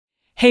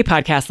Hey,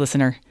 podcast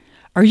listener.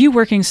 Are you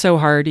working so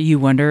hard you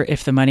wonder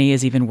if the money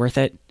is even worth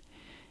it?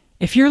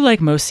 If you're like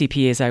most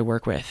CPAs I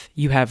work with,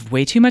 you have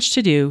way too much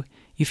to do,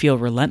 you feel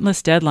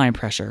relentless deadline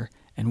pressure,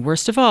 and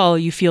worst of all,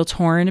 you feel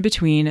torn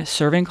between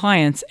serving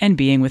clients and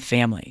being with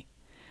family.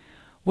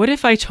 What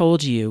if I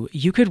told you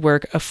you could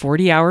work a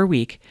 40-hour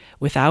week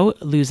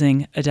without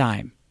losing a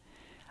dime?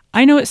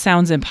 I know it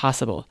sounds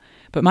impossible,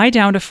 but my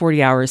Down to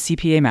 40 Hours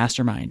CPA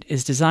Mastermind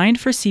is designed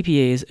for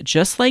CPAs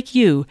just like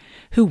you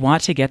who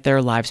want to get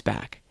their lives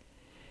back.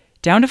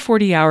 Down to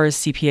 40 Hours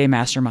CPA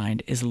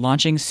Mastermind is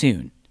launching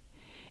soon.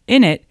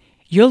 In it,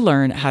 you'll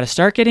learn how to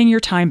start getting your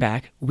time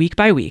back week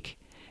by week,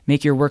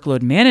 make your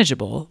workload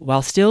manageable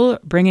while still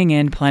bringing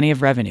in plenty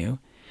of revenue,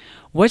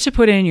 what to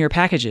put in your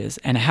packages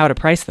and how to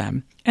price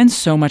them, and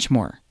so much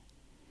more.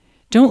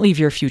 Don't leave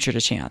your future to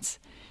chance.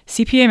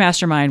 CPA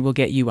Mastermind will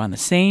get you on the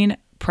sane,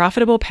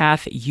 profitable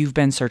path you've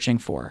been searching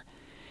for.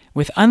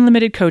 With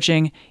unlimited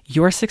coaching,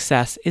 your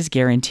success is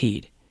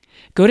guaranteed.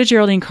 Go to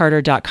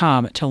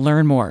GeraldineCarter.com to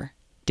learn more.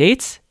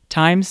 Dates,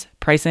 times,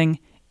 pricing,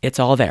 it's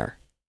all there.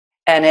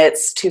 And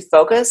it's to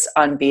focus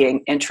on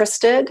being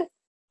interested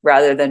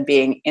rather than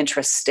being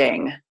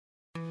interesting.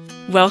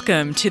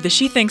 Welcome to the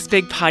She Thinks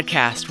Big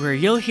podcast, where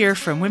you'll hear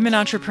from women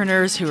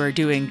entrepreneurs who are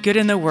doing good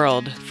in the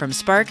world, from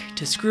spark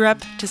to screw up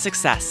to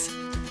success.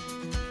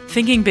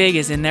 Thinking big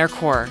is in their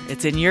core.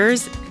 It's in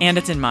yours and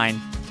it's in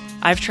mine.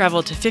 I've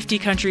traveled to 50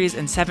 countries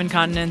and 7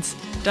 continents,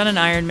 done an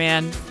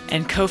Ironman,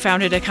 and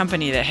co-founded a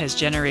company that has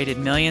generated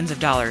millions of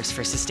dollars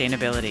for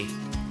sustainability.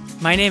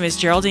 My name is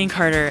Geraldine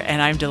Carter,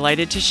 and I'm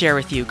delighted to share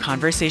with you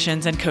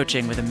conversations and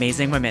coaching with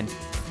amazing women.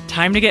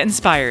 Time to get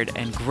inspired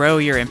and grow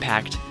your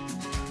impact.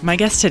 My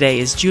guest today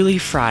is Julie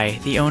Fry,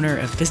 the owner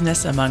of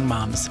Business Among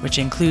Moms, which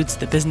includes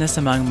the Business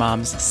Among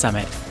Moms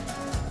Summit.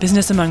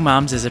 Business Among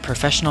Moms is a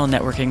professional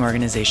networking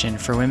organization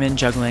for women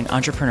juggling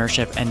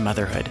entrepreneurship and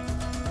motherhood.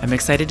 I'm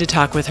excited to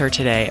talk with her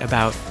today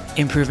about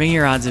improving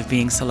your odds of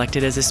being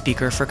selected as a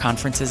speaker for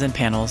conferences and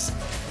panels,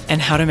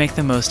 and how to make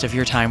the most of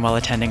your time while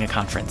attending a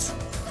conference.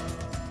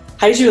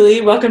 Hi, Julie.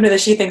 Welcome to the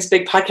She Thinks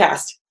Big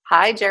podcast.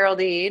 Hi,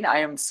 Geraldine. I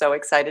am so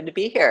excited to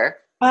be here.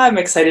 I'm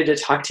excited to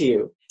talk to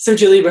you. So,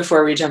 Julie,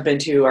 before we jump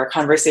into our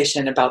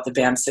conversation about the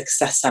BAM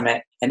Success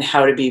Summit and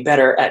how to be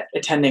better at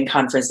attending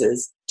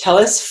conferences, tell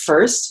us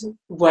first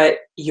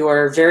what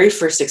your very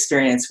first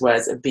experience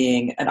was of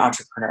being an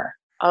entrepreneur.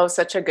 Oh,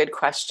 such a good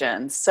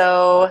question.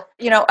 So,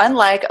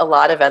 unlike a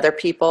lot of other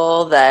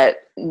people that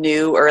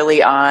knew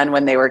early on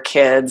when they were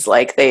kids,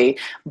 like they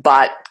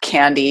bought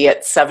candy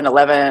at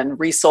 7-Eleven,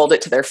 resold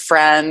it to their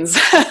friends,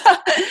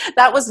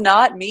 that was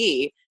not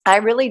me. I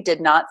really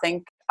did not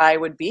think I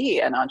would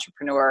be an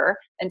entrepreneur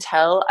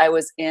until I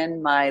was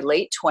in my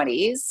late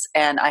 20s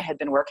and I had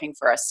been working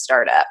for a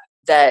startup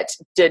that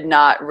did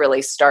not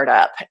really start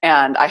up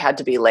and I had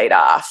to be laid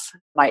off.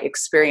 My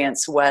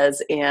experience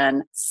was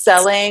in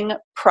selling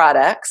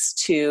products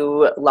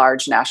to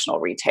large national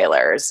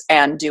retailers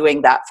and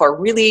doing that for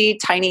really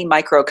tiny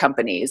micro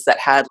companies that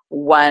had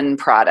one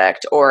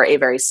product or a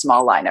very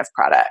small line of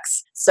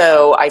products.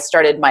 So I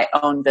started my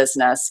own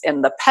business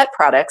in the pet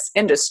products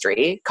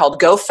industry called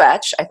Go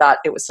Fetch. I thought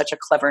it was such a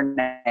clever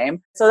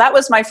name. So that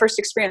was my first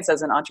experience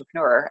as an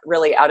entrepreneur,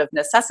 really out of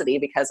necessity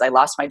because I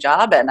lost my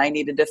job and I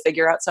needed to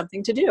figure out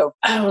something to do.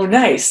 Oh,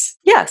 nice.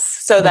 Yes.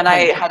 So then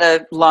I had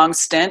a long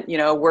stint,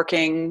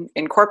 working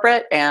in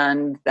corporate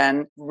and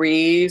then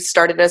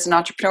restarted as an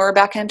entrepreneur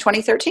back in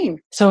 2013.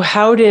 So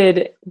how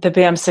did the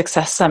BAM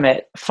Success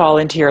Summit fall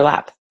into your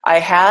lap? I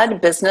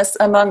had Business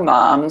Among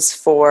Moms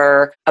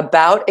for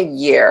about a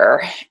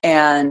year,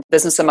 and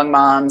Business Among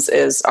Moms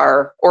is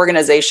our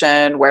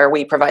organization where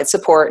we provide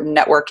support and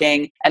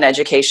networking and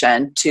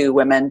education to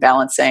women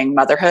balancing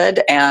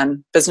motherhood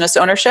and business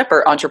ownership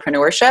or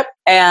entrepreneurship.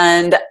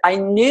 And I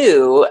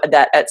knew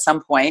that at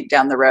some point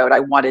down the road,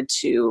 I wanted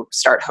to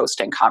start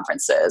hosting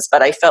conferences,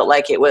 but I felt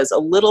like it was a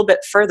little bit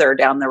further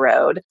down the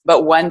road.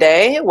 But one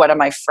day, one of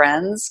my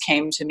friends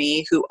came to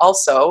me who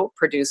also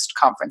produced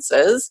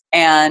conferences,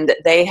 and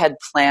they had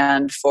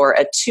planned for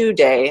a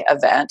 2-day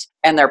event,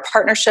 and their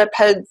partnership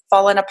had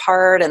fallen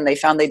apart and they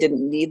found they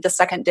didn't need the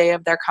second day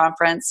of their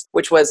conference,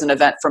 which was an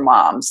event for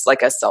moms,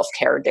 like a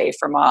self-care day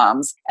for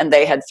moms. And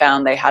they had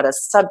found they had a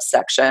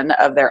subsection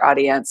of their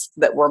audience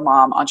that were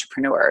mom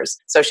entrepreneurs.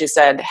 So she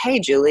said, "Hey,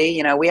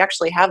 Julie, we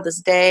actually have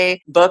this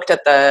day booked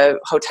at the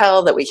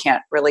hotel that we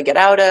can't really get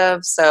out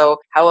of. So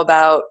how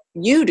about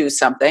you do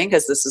something,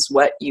 because this is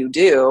what you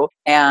do,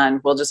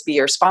 and we'll just be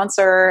your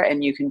sponsor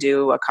and you can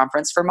do a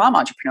conference for mom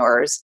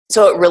entrepreneurs."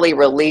 So it really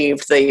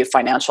relieved the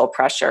financial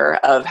pressure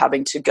of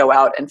having to go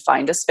out and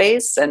find a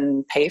space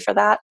and pay for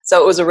that.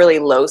 So it was a really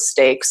low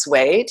stakes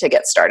way to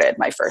get started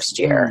my first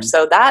year.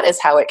 So that is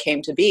how it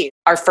came to be.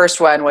 Our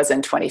first one was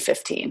in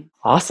 2015.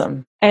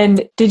 Awesome.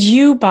 And did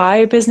you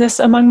buy Business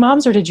Among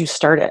Moms or did you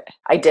start it?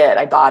 I did.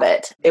 I bought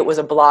it. It was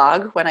a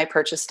blog when I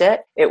purchased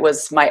it. It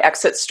was my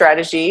exit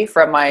strategy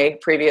from my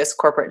previous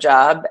corporate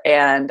job.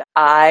 And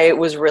I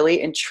was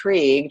really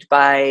intrigued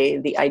by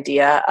the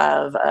idea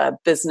of a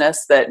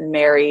business that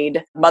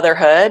married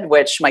motherhood,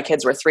 which my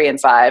kids were 3 and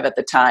 5 at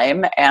the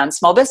time, and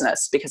small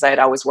business, because I had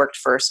always worked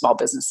for small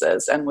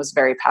businesses and was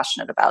very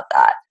passionate about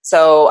that.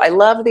 So I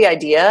love the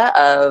idea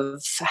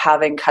of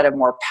having kind of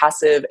more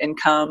passive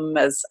income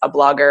as a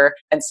blogger.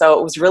 And so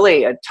it was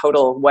really a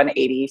total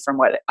 180 from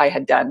what I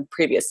had done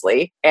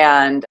previously,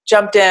 and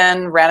jumped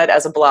in, ran it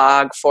as a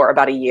blog for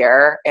about a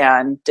year,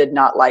 and did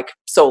not like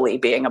solely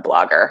being a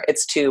blogger.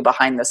 It's too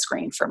behind the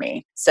screen for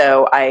me.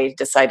 So I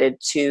decided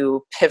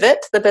to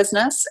pivot the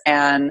business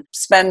and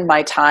spend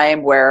my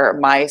time where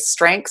my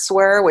strengths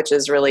were, which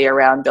is really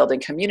around building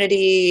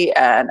community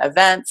and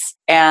events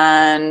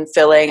and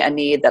filling a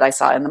need that I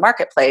saw in the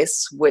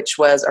marketplace, which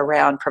was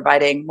around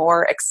providing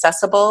more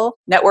accessible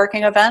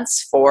networking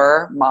events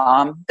for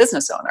mom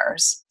business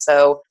owners.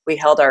 So we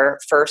held our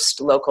first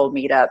local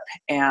meetup,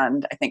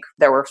 and I think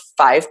there were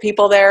 5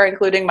 people there,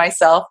 including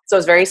myself. So it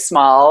was very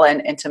small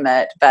and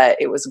intimate, but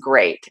it was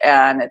great.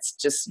 And it's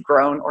just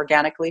grown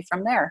organically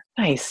from there.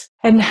 Nice.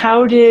 And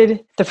how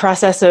did the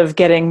process of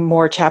getting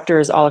more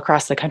chapters all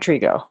across the country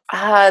go?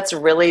 It's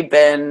really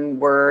been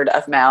word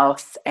of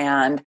mouth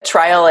and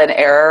trial and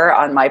error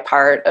on my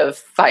part of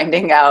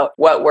finding out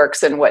what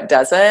works and what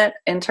doesn't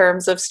in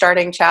terms of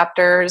starting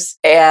chapters.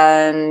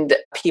 And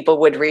people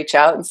would reach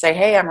out and say,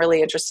 hey, I'm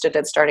really interested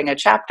in starting a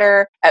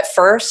chapter. At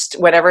first,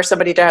 whenever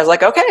somebody did, I was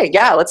like, okay,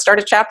 yeah, let's start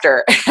a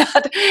chapter.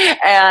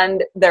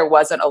 And there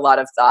wasn't a lot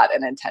of thought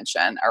and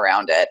intention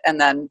around it. And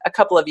then a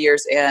couple of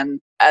years in,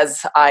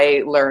 as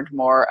I learned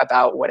more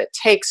about what it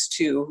takes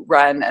to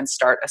run and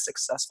start a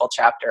successful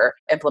chapter,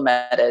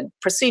 implemented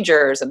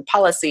procedures and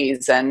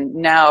policies, and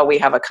now we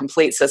have a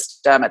complete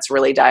system. It's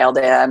really dialed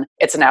in.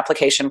 It's an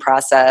application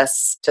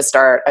process to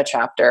start a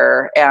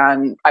chapter.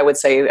 And I would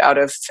say out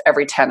of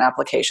every 10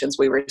 applications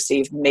we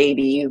receive,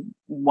 maybe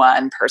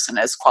one person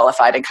is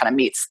qualified and kind of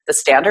meets the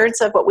standards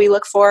of what we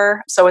look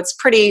for. So it's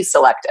pretty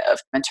selective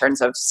in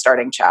terms of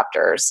starting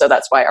chapters. So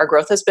that's why our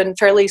growth has been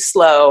fairly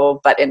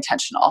slow, but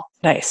intentional.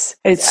 Nice.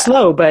 It's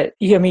slow, but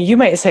you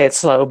might say it's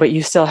slow, but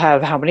you still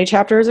have how many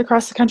chapters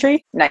across the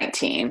country?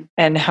 19.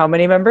 And how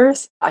many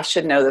members? I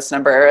should know this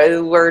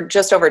number. We're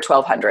just over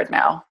 1,200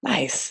 now.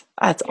 Nice.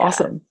 That's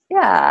awesome.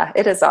 Yeah,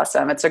 it is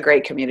awesome. It's a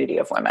great community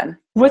of women.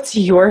 What's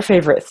your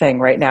favorite thing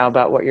right now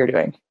about what you're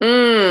doing?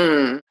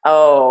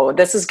 Oh,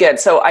 this is good.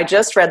 So I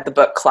just read the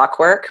book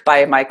Clockwork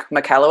by Mike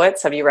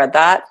Michalowicz. Have you read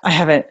that? I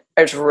haven't.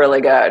 It's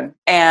really good.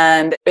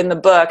 And in the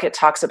book, it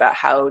talks about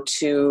how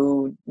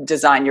to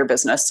design your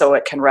business so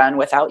it can run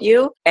without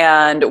you.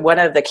 And one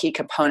of the key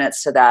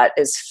components to that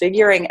is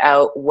figuring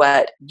out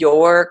what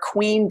your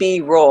queen bee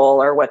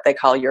role, or what they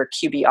call your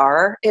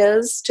QBR,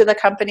 is to the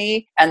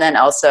company. And then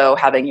also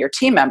having your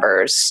team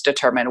members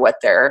determine what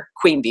their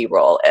queen bee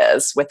role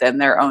is within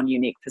their own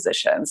unique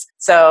positions.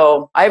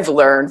 So I've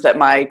learned that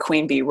my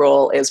queen bee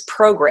role is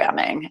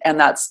programming. And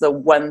that's the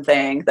one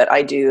thing that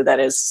I do that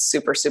is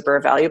super, super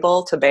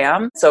valuable to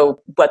BAM.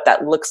 So what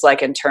that looks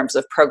like in terms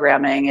of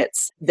programming,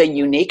 it's the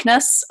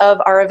uniqueness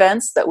of our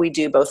events that we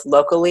do both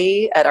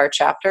locally at our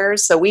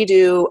chapters. So we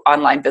do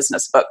online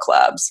business book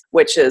clubs,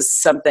 which is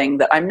something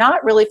that I'm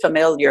not really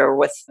familiar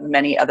with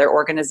many other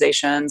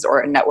organizations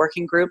or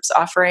networking groups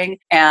offering.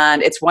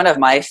 And it's one of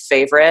my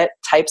favorite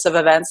types of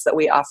events that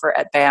we offer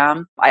at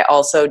BAM. I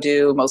also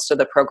do most of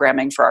the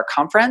programming for our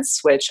conference,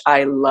 which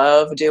I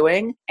love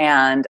doing.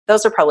 And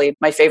those are probably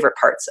my favorite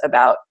parts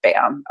about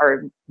BAM,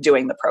 or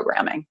doing the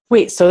programming.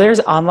 Wait, so there's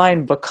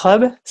online book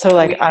club? So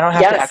I don't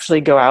have to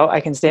actually go out.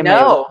 I can stay in my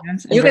yoga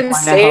pants. You can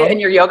stay in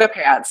your yoga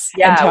pants.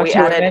 Yeah, we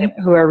added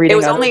who are reading. It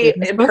was only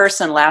in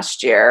person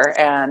last year,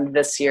 and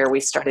this year we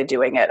started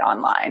doing it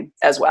online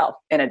as well,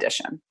 in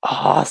addition.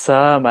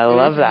 Awesome. I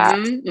love that.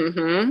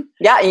 Mm-hmm.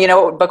 Yeah, you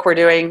know what book we're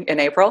doing in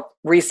April?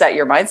 Reset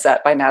Your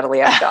Mindset by Natalie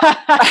Ekdahl,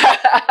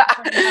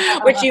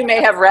 which you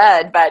may have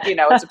read, but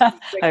it's a pretty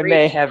quick read.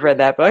 May have read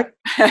that book.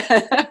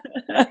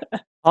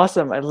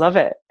 Awesome. I love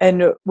it.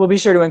 And we'll be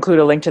sure to include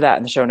a link to that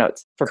in the show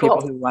notes for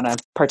people who want to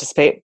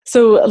participate.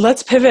 So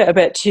let's pivot a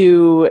bit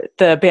to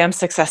the BAM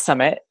Success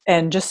Summit.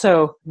 And just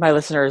so my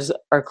listeners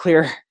are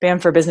clear, BAM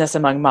for Business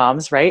Among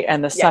Moms, right?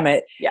 And the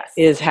summit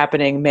is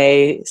happening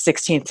May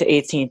 16th to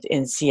 18th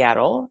in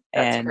Seattle.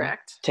 That's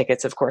correct.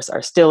 Tickets, of course,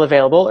 are still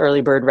available.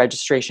 Early bird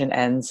registration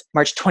ends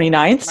March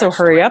 29th. So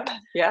hurry up.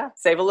 Yeah,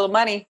 save a little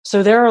money.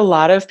 So there are a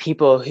lot of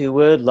people who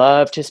would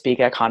love to speak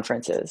at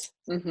conferences.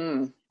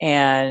 Mm-hmm.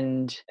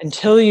 And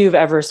until you've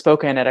ever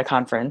spoken at a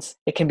conference,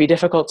 it can be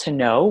difficult to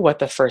know what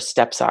the first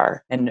steps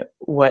are and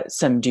what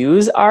some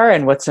do's are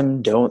and what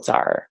some don'ts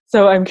are.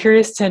 So I'm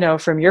curious to know,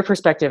 from your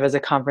perspective as a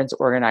conference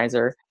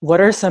organizer, what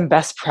are some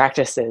best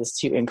practices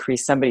to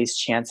increase somebody's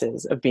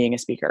chances of being a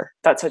speaker?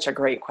 That's such a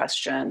great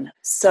question.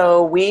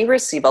 So we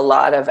receive a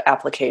lot of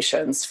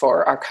applications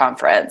for our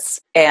conference,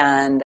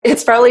 and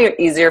it's probably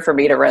easier for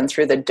me to run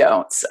through the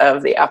don'ts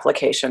of the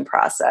application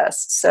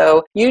process.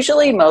 So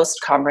usually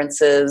most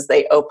conferences,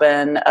 they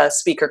open a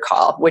speaker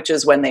call, which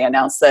is when they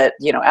announce that,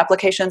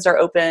 applications are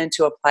open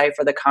to apply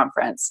for the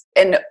conference.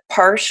 And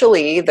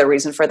partially the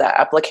reason for that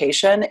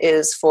application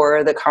is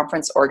for the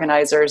conference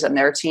organizers and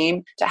their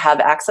team to have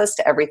access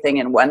to everything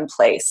in one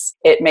place.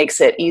 It makes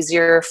it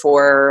easier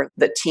for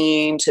the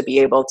team to be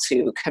able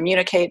to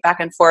communicate back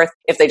and forth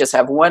if they just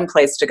have one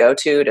place to go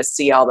to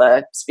see all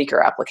the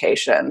speaker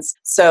applications.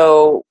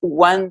 So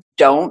one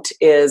don't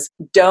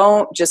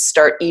just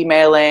start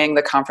emailing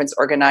the conference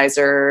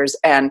organizers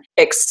and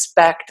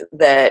expect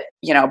that,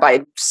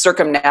 by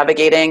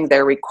circumnavigating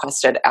their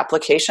requested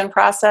application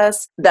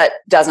process, that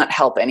doesn't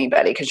help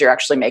anybody because you're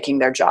actually making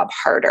their job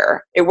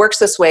harder. It works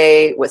this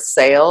way with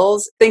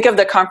sales. Think of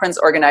the conference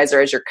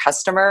organizer as your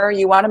customer.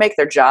 You want to make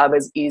their job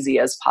as easy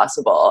as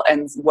possible.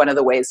 And one of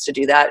the ways to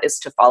do that is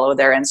to follow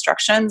their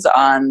instructions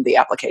on the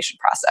application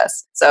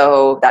process.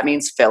 So that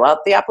means fill out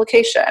the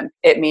application.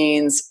 It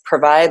means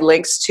provide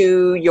links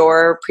to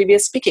your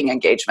previous speaking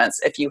engagements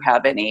if you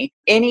have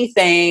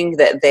anything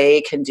that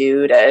they can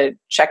do to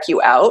check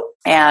you out.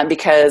 And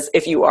because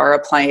if you are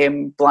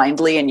applying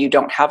blindly and you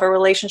don't have a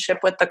relationship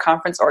with the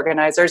conference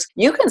organizers,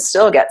 you can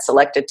still get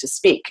selected to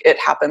speak. It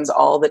happens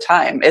all the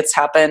time. It's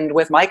happened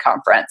with my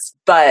conference,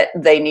 but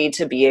they need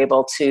to be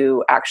able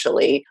to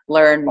actually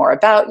learn more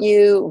about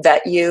you,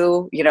 vet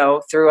you,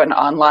 through an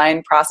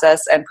online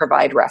process and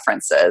provide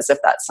references if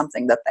that's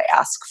something that they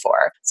ask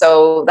for.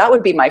 So that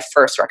would be my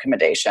first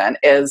recommendation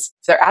is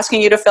if they're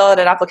asking you to fill out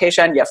an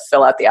application, you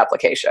fill out the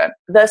application.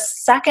 The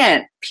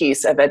second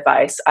piece of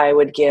advice I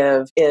would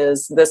give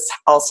is this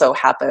also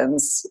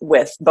happens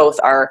with both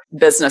our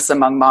Business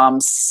Among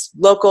Moms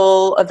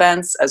local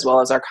events as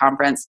well as our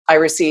conference. I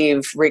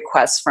receive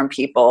requests from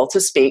people to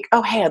speak.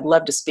 Oh, hey, I'd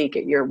love to speak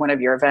at one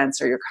of your events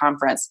or your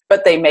conference,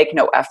 but they make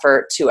no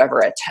effort to ever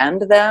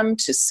attend them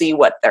to see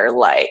what they're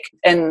like.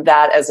 And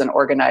that as an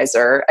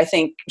organizer, I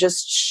think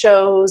just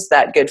shows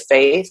that good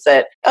faith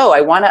that,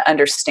 I want to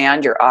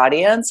understand your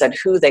audience and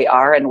who they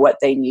are and what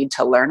they need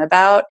to learn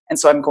about. And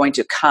so I'm going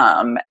to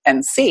come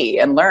and see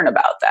and learn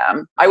about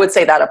them. I would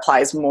say that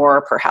applies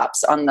more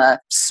perhaps on the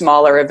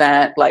smaller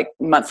event, like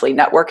monthly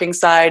networking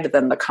side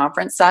than the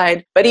conference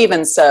side. But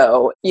even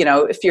so,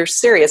 if you're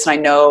serious, and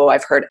I know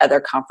I've heard other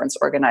conference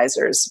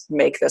organizers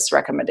make this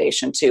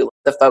recommendation too,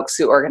 the folks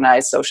who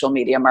organize Social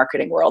Media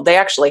Marketing World, they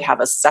actually have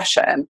a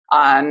session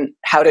on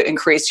how to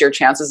increase your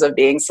chances of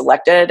being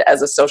selected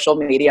as a social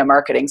media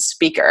marketing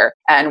speaker.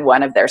 And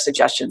one of their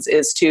suggestions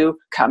is to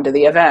come to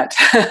the event.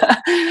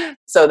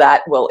 So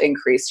that will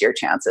increase your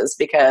chances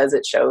because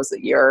it shows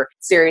that you're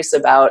serious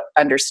about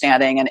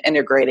understanding and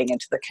integrating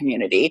into the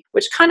community,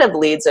 which kind of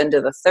leads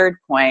into the third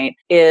point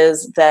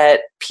is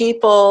that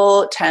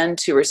people tend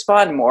to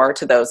respond more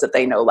to those that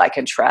they know, like,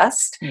 and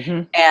trust.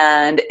 Mm-hmm.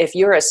 And if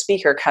you're a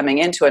speaker coming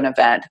into an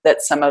event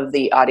that some of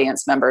the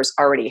audience members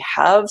already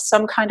have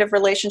some kind of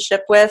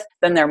relationship with,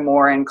 then they're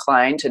more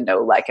inclined to know,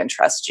 like, and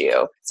trust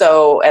you.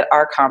 So at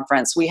our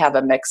conference, we have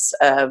a mix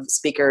of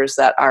speakers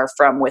that are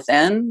from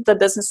within the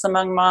Business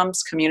Among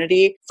Moms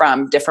community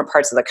from different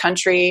parts of the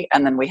country.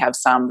 And then we have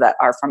some that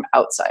are from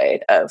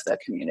outside of the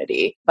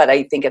community. But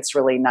I think it's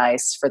really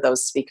nice for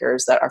those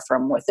speakers that are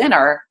from within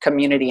our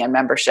community and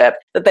membership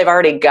that they've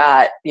already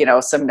got,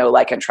 some know,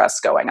 like, and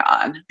trust going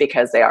on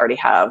because they already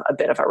have a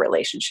bit of a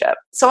relationship.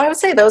 So I would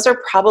say those are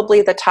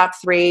probably the top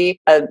three.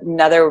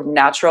 Another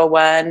natural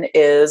one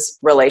is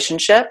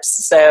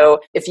relationships. So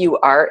if you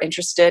are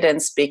interested in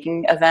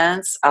speaking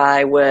events,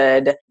 I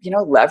would,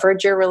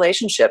 leverage your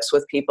relationships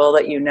with people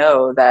that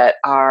that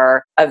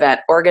are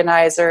event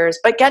organizers,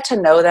 but get to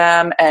know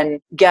them and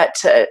get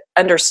to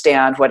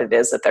understand what it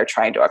is that they're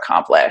trying to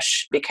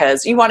accomplish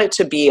because you want it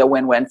to be a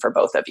win-win for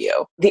both of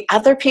you. The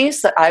other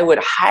piece that I would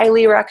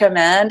highly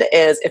recommend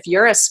is if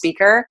you're a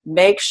speaker,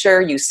 make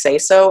sure you say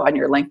so on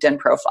your LinkedIn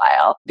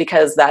profile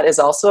because that is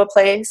also a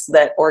place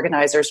that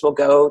organizers will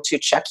go to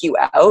check you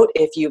out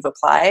if you've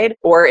applied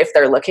or if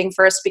they're looking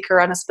for a speaker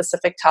on a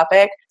specific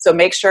topic. So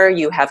make sure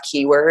you have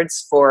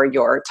keywords for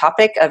your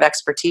topic of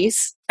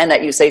expertise and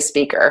that you say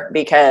speaker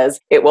because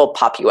it will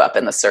pop you up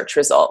in the search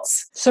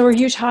results. So are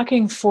you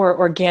talking for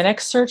organic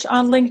search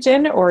on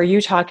LinkedIn or are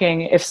you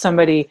talking if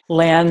somebody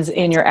lands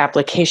in your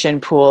application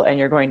pool and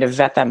you're going to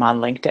vet them on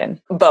LinkedIn?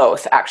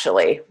 Both,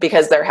 actually,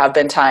 because there have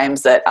been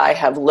times that I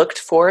have looked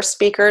for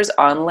speakers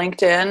on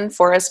LinkedIn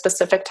for a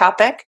specific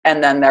topic.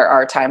 And then there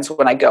are times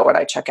when I go and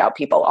I check out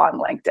people on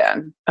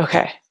LinkedIn.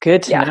 Okay,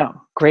 good to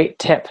know. Great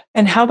tip.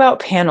 And how about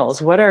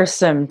panels? What are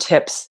some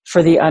tips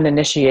for the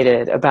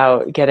uninitiated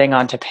about getting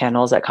onto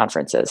panels at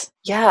conferences?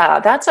 Yeah,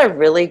 that's a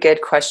really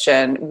good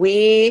question.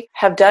 We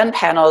have done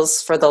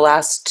panels for the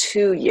last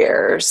 2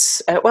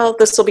 years. Well,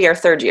 this will be our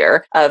third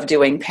year of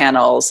doing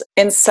panels.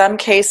 In some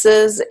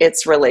cases,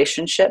 it's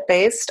relationship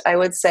based, I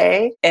would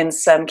say. In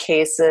some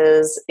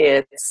cases,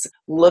 it's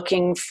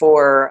looking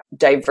for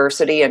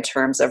diversity in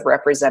terms of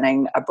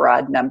representing a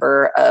broad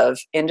number of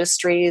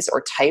industries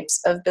or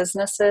types of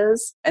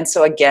businesses. And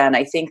so, again,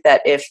 I think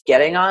that if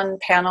getting on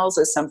panels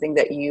is something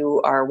that you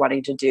are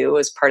wanting to do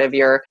as part of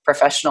your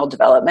professional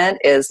development,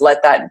 is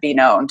let that be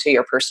known to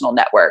your personal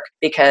network,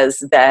 because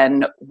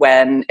then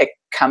when it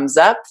comes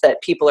up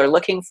that people are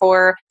looking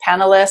for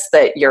panelists,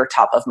 that you're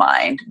top of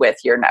mind with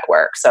your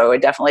network. So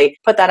definitely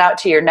put that out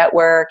to your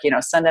network,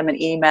 send them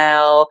an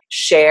email,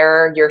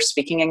 share your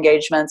speaking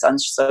engagements on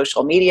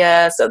social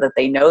media so that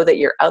they know that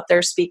you're out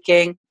there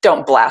speaking.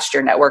 Don't blast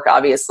your network,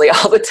 obviously,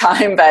 all the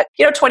time, but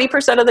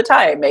 20% of the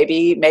time,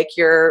 maybe make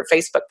your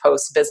Facebook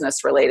posts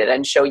business related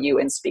and show you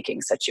in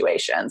speaking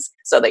situations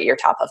so that you're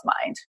top of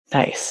mind.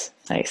 Nice.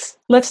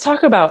 Let's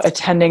talk about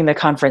attending the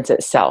conference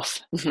itself,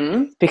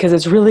 Mm-hmm. because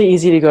it's really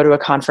easy to go to a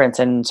conference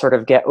and sort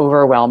of get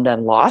overwhelmed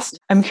and lost.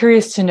 I'm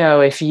curious to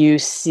know if you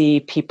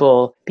see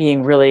people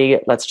being really,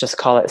 let's just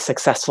call it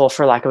successful,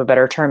 for lack of a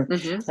better term,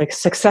 like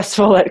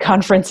successful at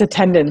conference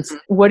attendance.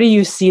 What do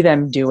you see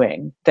them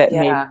doing that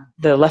maybe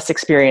the less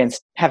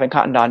experienced haven't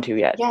cottoned on to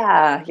yet?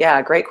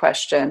 Yeah, great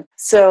question.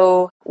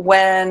 So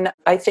when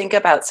I think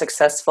about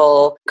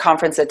successful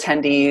conference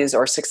attendees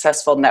or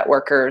successful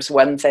networkers,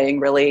 one thing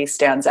really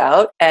stands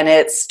out, and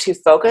it's to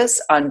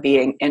focus on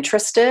being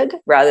interested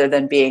rather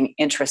than being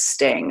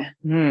interesting.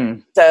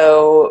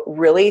 So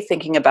really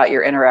thinking about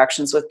your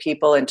interactions with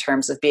people in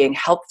terms of being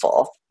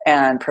helpful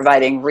and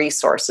providing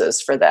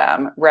resources for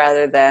them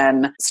rather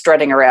than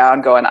strutting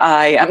around going,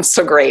 I am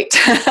so great.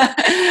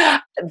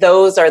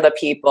 Those are the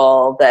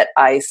people that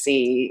I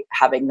see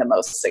having the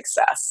most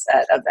success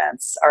at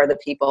events, are the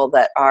people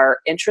that are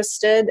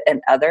interested in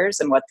others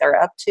and what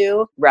they're up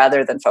to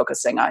rather than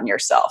focusing on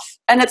yourself.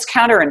 And it's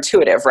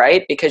counterintuitive,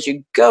 right? Because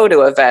you go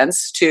to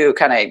events to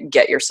kind of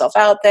get yourself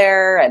out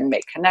there and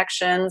make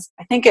connections.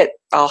 I think it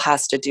all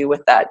has to do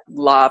with that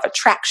law of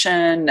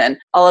attraction and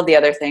all of the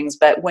other things.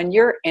 But when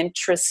you're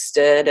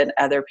interested in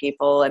other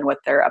people and what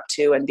they're up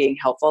to and being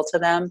helpful to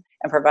them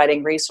and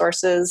providing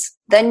resources,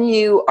 then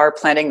you are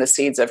planting the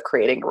seeds of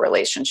creating a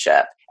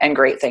relationship and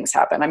great things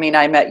happen. I mean,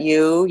 I met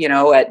you,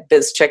 at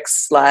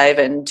BizChicks Live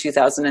in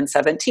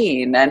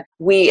 2017, and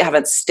we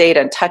haven't stayed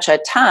in touch a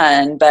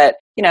ton, but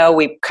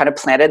we kind of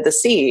planted the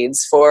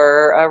seeds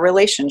for a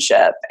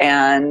relationship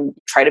and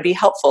try to be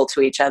helpful to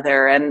each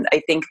other. And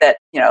I think that,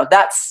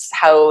 that's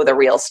how the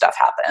real stuff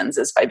happens,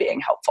 is by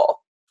being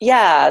helpful.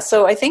 Yeah,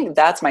 so I think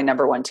that's my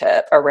number one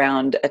tip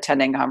around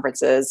attending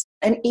conferences.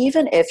 And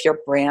even if you're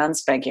brand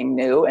spanking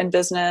new in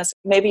business,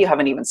 maybe you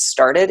haven't even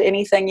started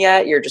anything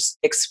yet, you're just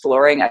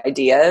exploring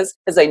ideas.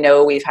 Because I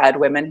know we've had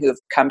women who've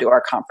come to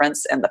our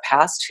conference in the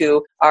past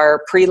who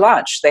are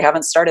pre-launch. They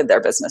haven't started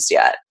their business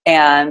yet.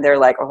 And they're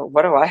like, oh,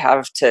 what do I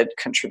have to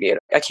contribute?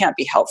 I can't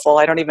be helpful.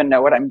 I don't even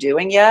know what I'm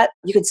doing yet.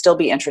 You can still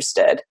be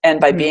interested.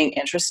 And by being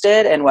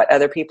interested in what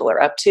other people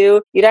are up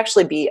to, you'd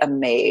actually be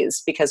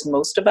amazed, because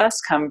most of us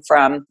come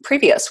from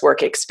previous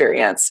work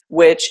experience,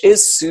 which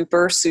is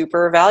super,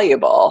 super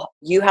valuable.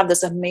 You have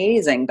this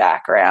amazing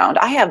background.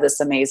 I have this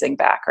amazing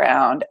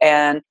background.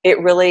 And it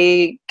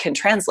really can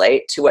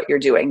translate to what you're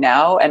doing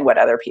now and what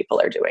other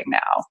people are doing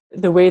now.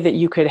 The way that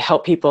you could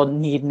help people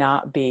need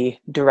not be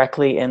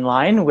directly in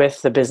line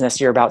with the business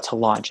you're about to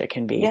launch. It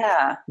can be,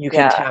 you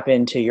can tap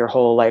into your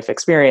whole life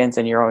experience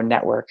and your own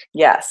network.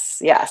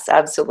 Yes,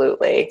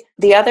 absolutely.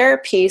 The other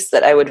piece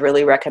that I would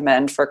really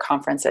recommend for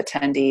conference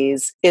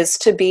attendees is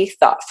to be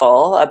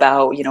thoughtful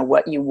about,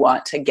 what you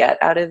want to get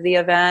out of the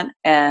event.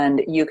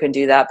 And you can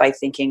do that by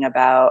thinking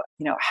about,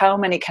 how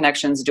many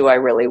connections do I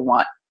really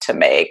want to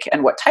make,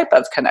 and what type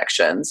of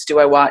connections do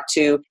I want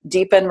to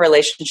deepen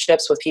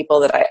relationships with people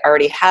that I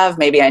already have.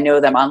 Maybe I know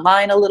them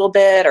online a little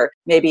bit, or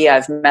maybe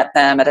I've met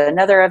them at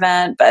another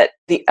event. But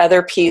the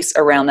other piece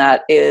around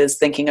that is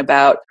thinking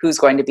about who's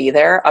going to be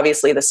there.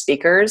 Obviously the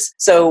speakers.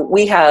 So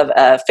we have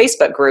a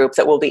Facebook group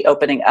that will be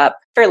opening up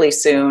fairly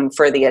soon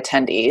for the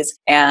attendees,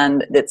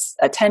 and it's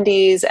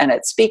attendees and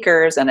it's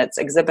speakers and it's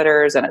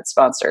exhibitors and it's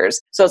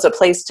sponsors. So it's a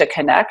place to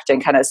connect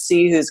and kind of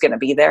see who's going to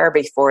be there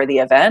before the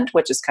event,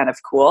 which is kind of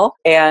cool.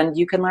 And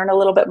you can learn a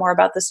little bit more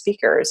about the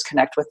speakers,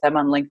 connect with them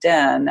on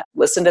LinkedIn,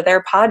 listen to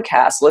their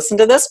podcast, listen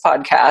to this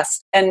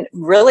podcast, and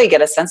really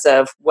get a sense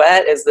of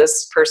what is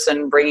this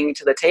person bringing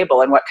to the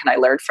table and what can I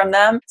learn from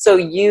them? So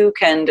you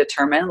can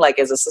determine,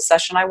 is this a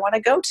session I want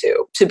to go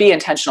to be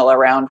intentional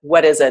around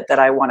what is it that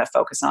I want to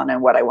focus on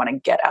and what I want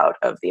to get out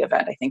of the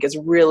event, I think is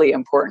really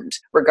important,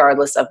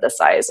 regardless of the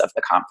size of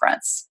the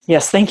conference.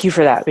 Yes, thank you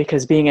for that,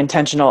 because being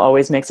intentional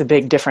always makes a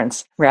big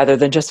difference rather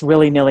than just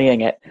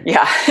willy-nillying it.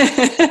 Yeah.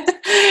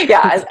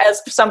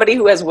 As somebody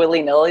who has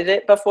willy-nillied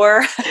it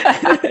before,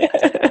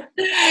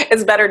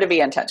 it's better to be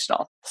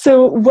intentional.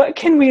 So what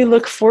can we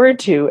look forward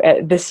to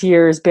at this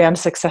year's BAM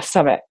Success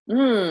Summit?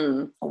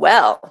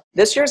 Well,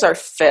 this year's our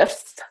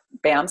 5th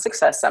BAM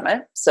Success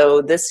Summit.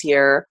 So this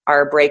year,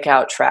 our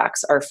breakout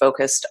tracks are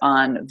focused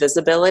on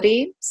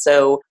visibility.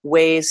 So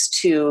ways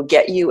to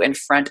get you in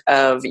front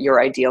of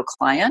your ideal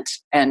client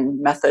and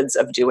methods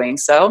of doing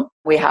so.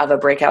 We have a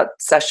breakout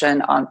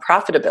session on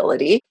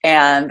profitability,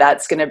 and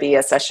that's going to be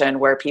a session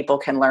where people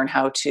can learn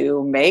how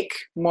to make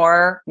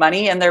more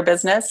money in their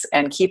business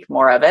and keep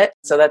more of it.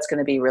 So that's going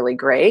to be really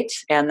great.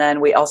 And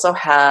then we also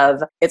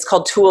have, it's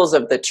called Tools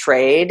of the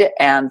Trade,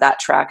 and that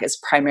track is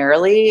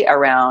primarily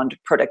around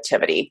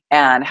productivity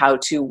and how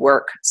to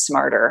work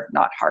smarter,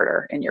 not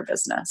harder in your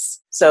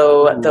business.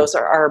 So those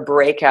are our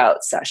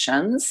breakout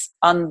sessions.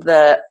 On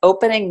the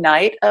opening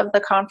night of the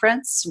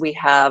conference, we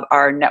have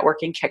our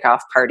networking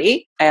kickoff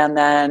party. And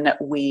then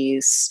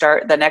we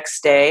start the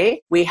next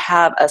day. We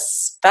have a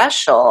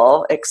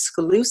special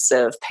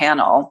exclusive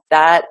panel.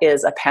 That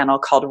is a panel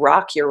called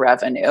Rock Your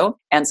Revenue.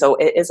 And so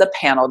it is a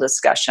panel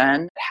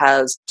discussion. It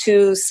has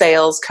 2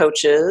 sales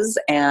coaches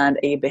and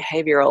a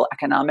behavioral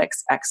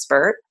economics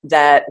expert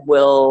that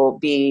will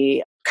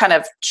be kind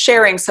of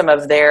sharing some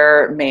of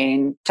their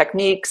main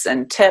techniques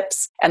and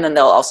tips. And then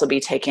they'll also be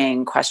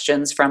taking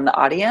questions from the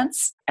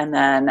audience. And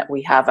then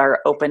we have our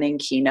opening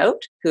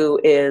keynote, who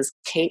is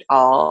Kate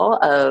All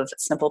of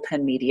Simple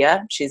Pin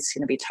Media. She's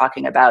going to be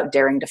talking about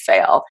daring to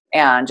fail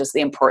and just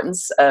the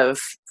importance of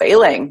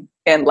failing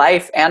in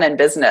life and in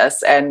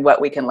business and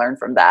what we can learn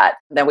from that.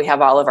 Then we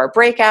have all of our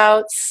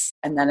breakouts.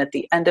 And then at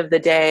the end of the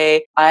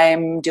day,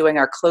 I'm doing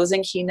our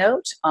closing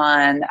keynote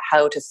on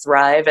how to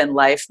thrive in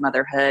life,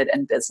 motherhood,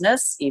 and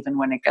business, even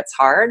when it gets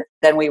hard.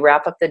 Then we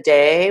wrap up the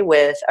day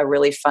with a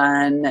really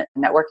fun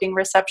networking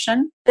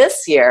reception.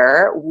 This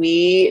year,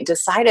 we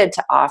decided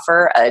to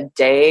offer a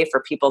day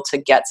for people to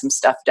get some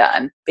stuff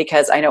done,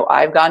 because I know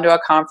I've gone to a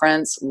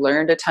conference,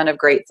 learned a ton of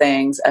great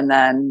things, and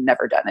then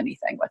never done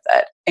anything with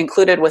it.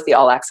 Included with the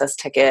All Access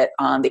ticket,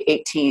 on the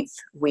 18th,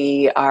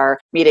 we are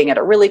meeting at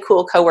a really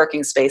cool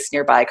co-working space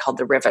nearby called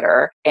The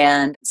Riveter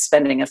and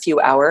spending a few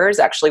hours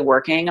actually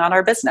working on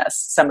our business.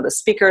 Some of the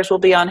speakers will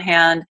be on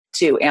hand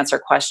to answer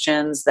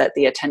questions that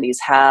the attendees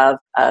have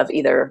of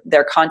either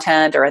their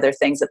content or other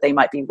things that they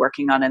might be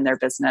working on in their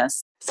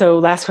business. So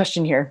last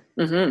question here.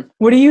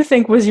 What do you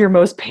think was your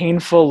most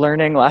painful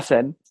learning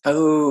lesson?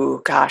 Oh,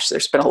 gosh,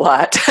 there's been a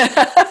lot.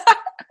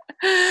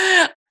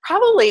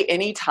 Probably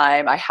any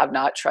time I have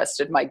not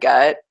trusted my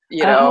gut,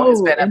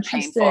 has been a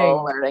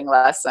painful learning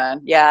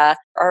lesson. Yeah,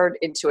 our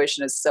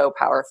intuition is so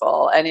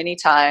powerful. And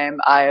anytime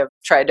I've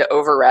tried to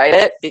override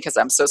it because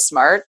I'm so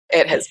smart,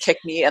 it has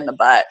kicked me in the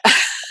butt.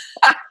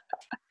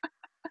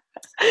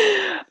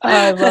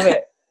 I love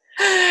it.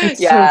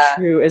 It's so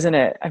true, isn't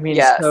it? I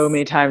mean, so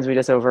many times we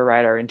just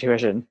override our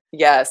intuition.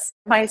 Yes.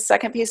 My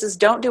second piece is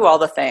don't do all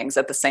the things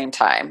at the same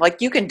time.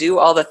 Like, you can do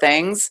all the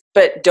things,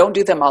 but don't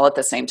do them all at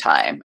the same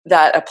time.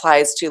 That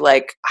applies to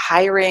like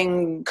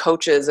hiring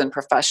coaches and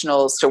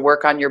professionals to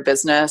work on your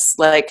business.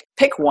 Like,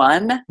 pick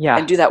one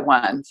and do that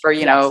one for,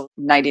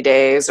 90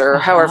 days or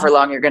however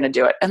long you're going to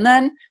do it. And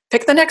then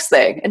pick the next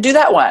thing and do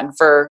that one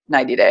for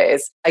 90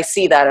 days. I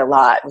see that a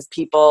lot with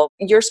people.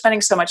 You're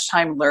spending so much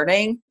time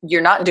learning,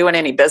 you're not doing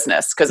any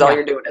business because all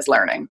you're doing is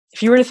learning.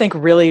 If you were to think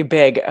really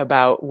big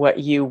about what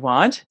you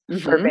want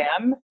for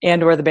BAM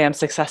and or the BAM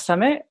Success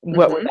Summit,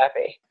 what would that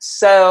be?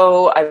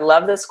 So I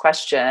love this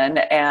question.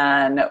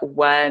 And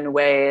one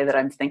way that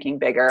I'm thinking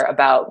bigger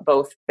about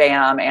both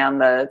BAM and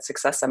the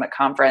Success Summit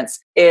conference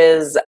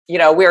is,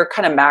 we're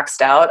kind of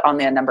maxed out on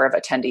the number of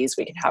attendees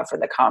we can have for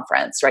the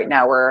conference. Right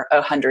now, we're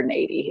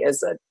 180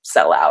 is a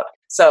sellout.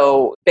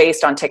 So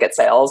based on ticket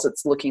sales,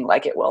 it's looking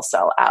like it will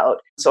sell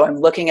out. So I'm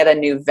looking at a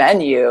new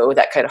venue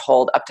that could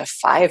hold up to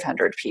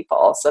 500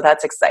 people. So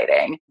that's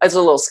exciting. It's a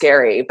little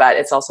scary, but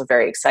it's also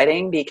very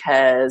exciting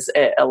because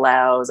it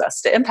allows us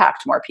to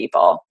impact more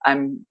people.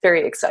 I'm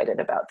very excited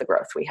about the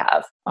growth we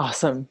have.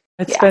 Awesome.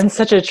 It's been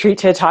such a treat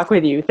to talk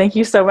with you. Thank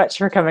you so much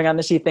for coming on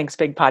the She Thinks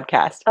Big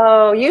podcast.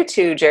 Oh, you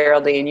too,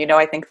 Geraldine.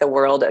 I think the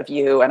world of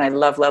you, and I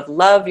love, love,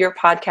 love your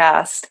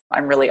podcast.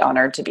 I'm really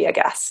honored to be a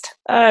guest.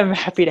 I'm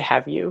happy to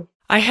have you.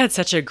 I had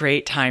such a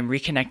great time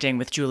reconnecting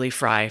with Julie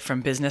Fry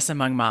from Business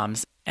Among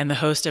Moms and the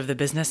host of the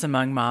Business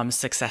Among Moms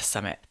Success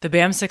Summit. The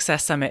BAM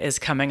Success Summit is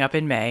coming up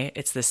in May.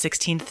 It's the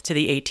 16th to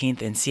the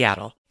 18th in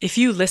Seattle. If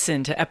you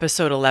listened to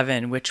episode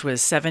 11, which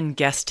was 7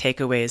 guest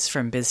takeaways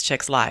from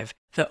BizChicks Live,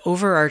 the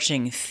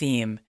overarching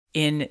theme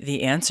in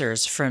the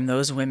answers from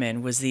those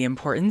women was the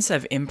importance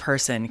of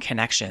in-person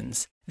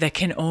connections that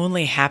can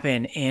only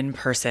happen in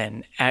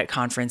person at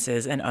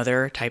conferences and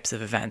other types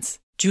of events.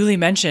 Julie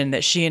mentioned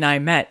that she and I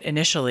met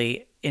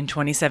initially in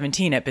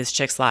 2017 at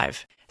BizChicks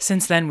Live.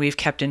 Since then, we've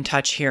kept in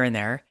touch here and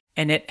there,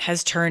 and it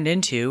has turned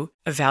into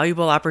a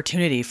valuable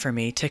opportunity for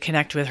me to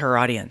connect with her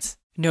audience.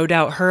 No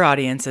doubt her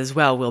audience as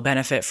well will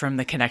benefit from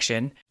the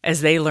connection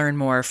as they learn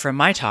more from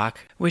my talk,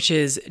 which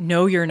is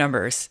know your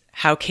numbers,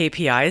 how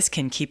KPIs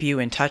can keep you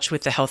in touch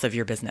with the health of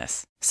your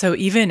business. So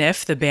even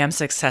if the BAM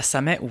Success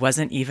Summit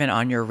wasn't even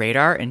on your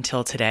radar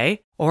until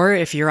today, or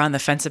if you're on the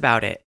fence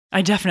about it,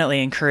 I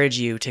definitely encourage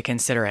you to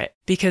consider it,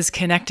 because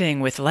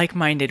connecting with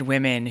like-minded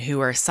women who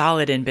are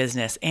solid in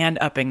business and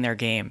upping their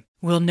game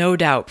will no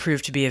doubt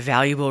prove to be a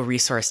valuable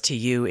resource to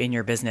you in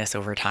your business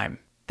over time.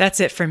 That's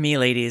it from me,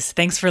 ladies.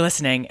 Thanks for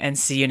listening, and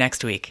see you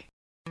next week.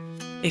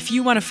 If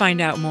you want to find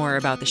out more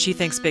about the She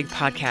Thinks Big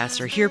podcast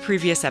or hear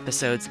previous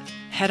episodes,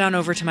 head on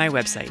over to my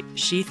website,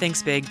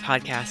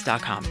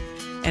 shethinksbigpodcast.com.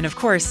 And of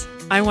course,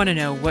 I want to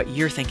know what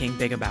you're thinking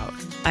big about.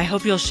 I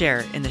hope you'll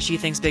share in the She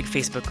Thinks Big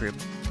Facebook group.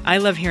 I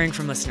love hearing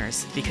from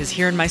listeners because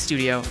here in my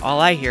studio,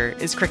 all I hear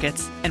is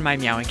crickets and my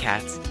meowing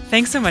cats.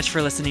 Thanks so much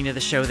for listening to the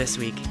show this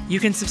week. You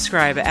can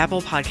subscribe at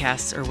Apple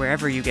Podcasts or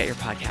wherever you get your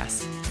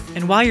podcasts.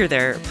 And while you're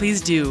there, please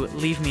do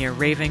leave me a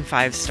raving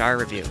 5-star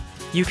review.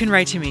 You can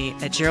write to me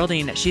at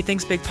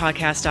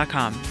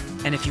Geraldine@SheThinksBigPodcast.com.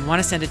 And if you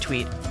want to send a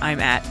tweet, I'm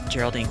at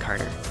Geraldine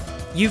Carter.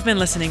 You've been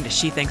listening to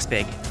She Thinks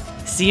Big.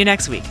 See you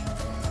next week.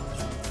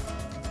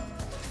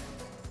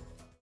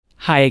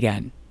 Hi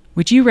again.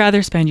 Would you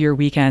rather spend your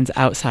weekends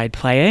outside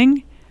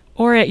playing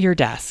or at your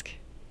desk?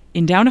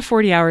 In Down to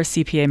 40 Hours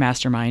CPA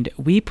Mastermind,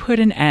 we put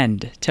an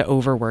end to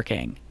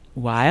overworking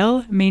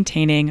while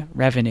maintaining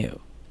revenue.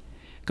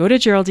 Go to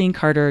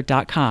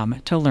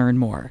GeraldineCarter.com to learn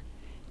more.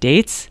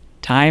 Dates,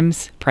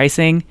 times,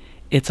 pricing,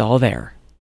 it's all there.